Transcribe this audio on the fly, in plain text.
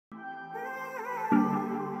Guys,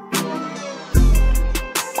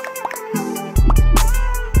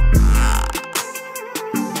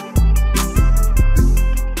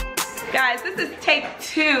 this is take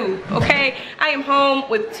 2, okay? I am home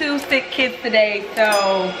with 2 sick kids today,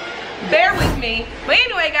 so bear with me. But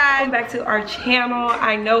anyway, guys, welcome back to our channel.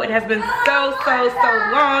 I know it has been so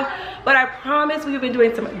long, but I promise we've been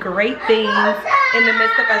doing some great things in the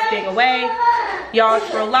midst of us being away. Y'all,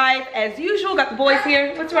 it's real life as usual. Got the boys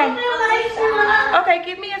here. What's wrong? Okay,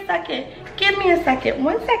 give me a second. Give me a second.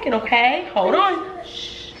 1 second, okay? Hold on.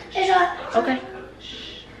 Shh. Okay.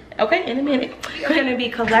 Okay, in a minute. We're gonna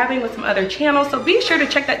be collabing with some other channels, so be sure to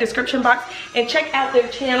check that description box and check out their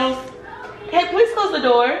channels. Hey, please close the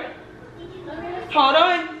door. Hold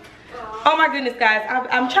on. Oh my goodness, guys,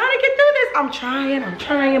 I'm trying to get through this. I'm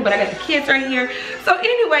trying, but I got the kids right here. So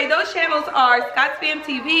anyway, those channels are Scott's Fam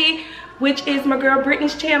TV, which is my girl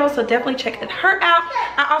Brittany's channel, so definitely check her out.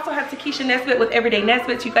 I also have Takesha Nesbitt with Everyday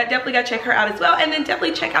Nesbitt, so you definitely gotta check her out as well. And then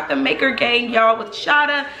definitely check out the Maker Gang, y'all, with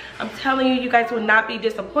Shada. I'm telling you, you guys will not be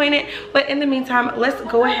disappointed. But in the meantime, let's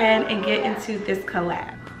go ahead and get into this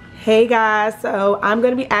collab. Hey guys, so I'm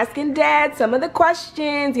gonna be asking Dad some of the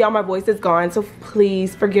questions. Y'all, my voice is gone, so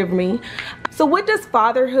please forgive me. So what does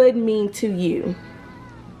fatherhood mean to you?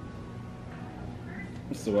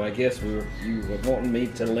 So I guess you were wanting me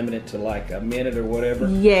to limit it to like a minute or whatever?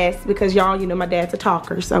 Yes, because y'all, you know my dad's a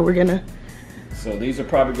talker, so we're gonna... So these are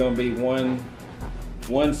probably gonna be one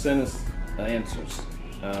sentence answers.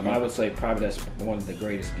 I would say probably that's one of the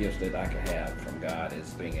greatest gifts that I could have from God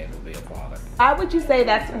is being able to be a father. Why would you say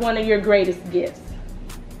that's one of your greatest gifts?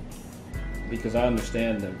 Because I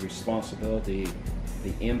understand the responsibility,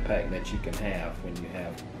 the impact that you can have when you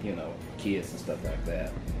have, you know, kids and stuff like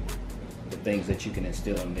that. The things that you can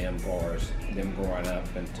instill in them as far as them growing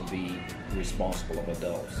up and to be responsible of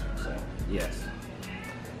adults. So, yes.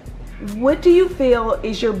 What do you feel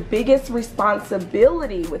is your biggest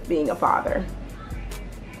responsibility with being a father?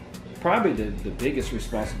 Probably the biggest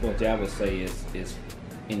responsibility I would say is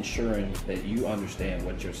ensuring that you understand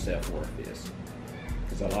what your self-worth is.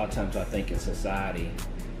 Because a lot of times I think in society,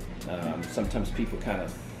 sometimes people kind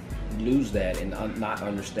of lose that in not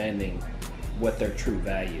understanding what their true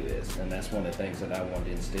value is, and that's one of the things that I want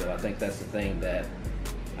to instill. I think that's the thing that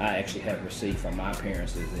I actually have received from my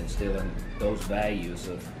parents, is instilling those values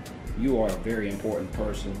of you are a very important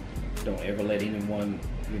person. Don't ever let anyone,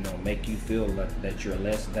 you know, make you feel that you're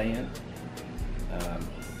less than.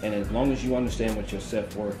 And as long as you understand what your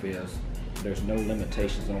self-worth is, there's no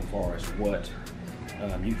limitations on far as what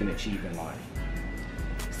you can achieve in life.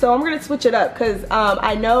 So I'm gonna switch it up because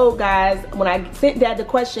I know, guys, when I sent Dad the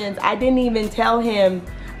questions, I didn't even tell him.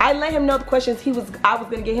 I let him know the questions I was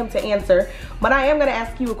gonna get him to answer. But I am gonna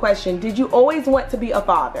ask you a question. Did you always want to be a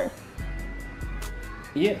father?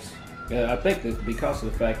 Yes. I think that because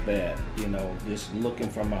of the fact that, you know, just looking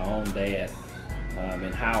from my own dad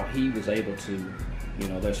and how he was able to, you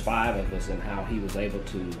know, there's 5 of us, and how he was able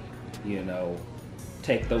to, you know,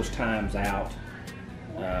 take those times out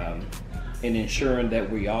and ensuring that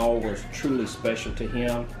we all were truly special to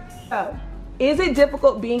him. Oh. Is it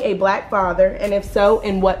difficult being a black father, and if so,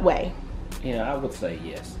 in what way? Yeah, I would say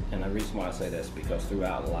yes. And the reason why I say that's because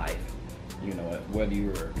throughout life, you know, whether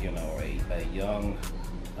you're, you know, a young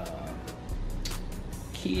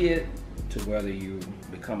kid to whether you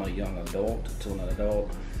become a young adult to an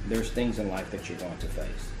adult, there's things in life that you're going to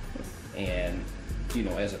face. And, you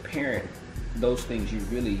know, as a parent, those things you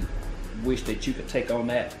really wish that you could take on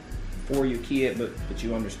that for your kid, but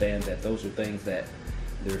you understand that those are things that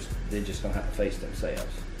they're just gonna have to face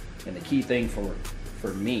themselves. And the key thing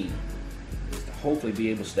for me is to hopefully be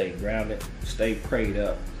able to stay grounded, stay prayed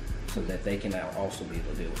up, so that they can now also be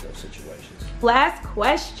able to deal with those situations. Last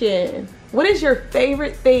question. What is your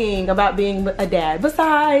favorite thing about being a dad,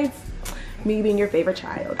 besides me being your favorite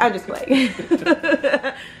child? I'm just playing.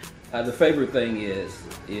 The favorite thing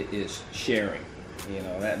is sharing. You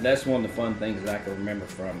know, that's one of the fun things that I can remember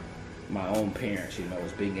from my own parents, you know,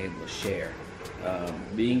 is being able to share.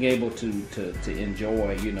 Being able to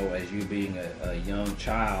enjoy, you know, as you being a young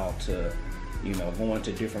child, to, you know, going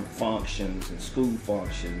to different functions and school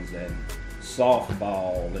functions and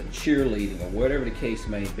softball and cheerleading or whatever the case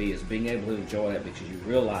may be, is being able to enjoy that because you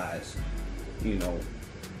realize, you know,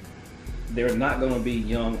 they're not going to be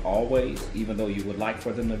young always, even though you would like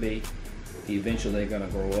for them to be. Eventually they're going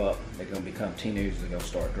to grow up, they're going to become teenagers, they're going to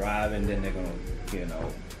start driving, then they're going to, you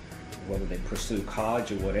know, whether they pursue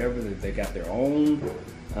college or whatever, they got their own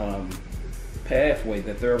pathway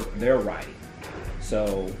that they're writing.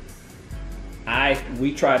 So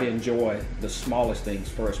we try to enjoy the smallest things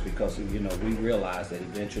first, because, you know, we realize that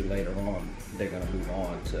eventually later on they're going to move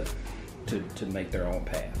on to to make their own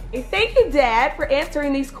path. Hey, thank you, Dad, for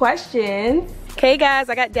answering these questions. Okay, guys,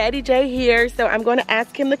 I got Daddy J here, so I'm going to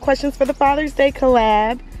ask him the questions for the Father's Day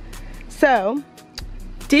collab. So,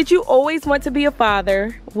 did you always want to be a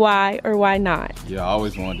father? Why or why not? Yeah, I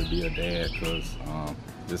always wanted to be a dad because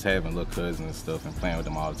just having little cousins and stuff and playing with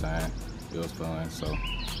them all the time, it was fun. So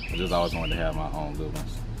I just always wanted to have my own little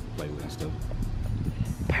ones, play with and stuff.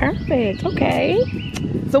 Perfect, okay.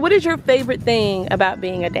 So what is your favorite thing about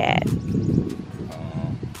being a dad?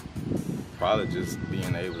 Probably just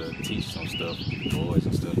being able to teach them stuff, boys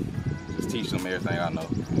and stuff. Just teach them everything I know.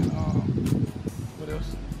 And, what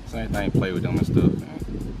else? Same thing, play with them and stuff.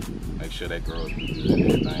 And make sure they grow up to be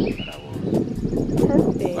good at everything that I was.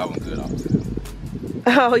 Perfect. I wasn't good off to them.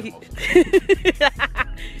 Oh,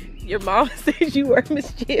 your mom says you were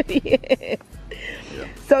mischievous. Yeah.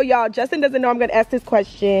 So y'all, Justin doesn't know I'm gonna ask this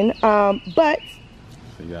question, but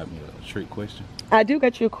So you got me a trick question? I do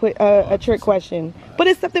got you a trick question, but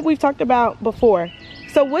it's something we've talked about before.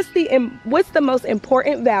 So what's the most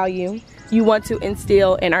important value you want to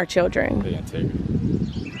instill in our children? The integrity.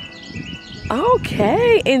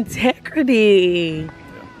 Okay, integrity.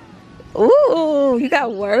 Ooh, you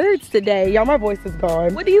got words today. Y'all, my voice is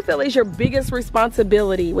gone. What do you feel is your biggest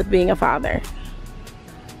responsibility with being a father?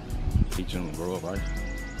 Teach them to grow up right.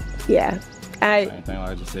 Yeah. Same thing like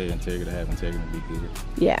I just said, integrity, have integrity, be good.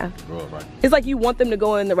 Yeah. Grow up right. It's like you want them to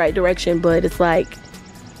go in the right direction, but it's like,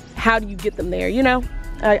 how do you get them there, you know?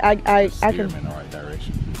 I Steer them in the right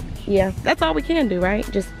direction. Yeah, that's all we can do, right?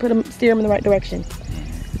 Just steer them in the right direction.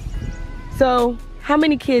 So, how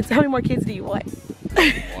many more kids do you want?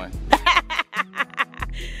 One.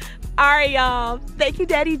 All right, y'all. Thank you,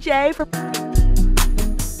 Daddy J, for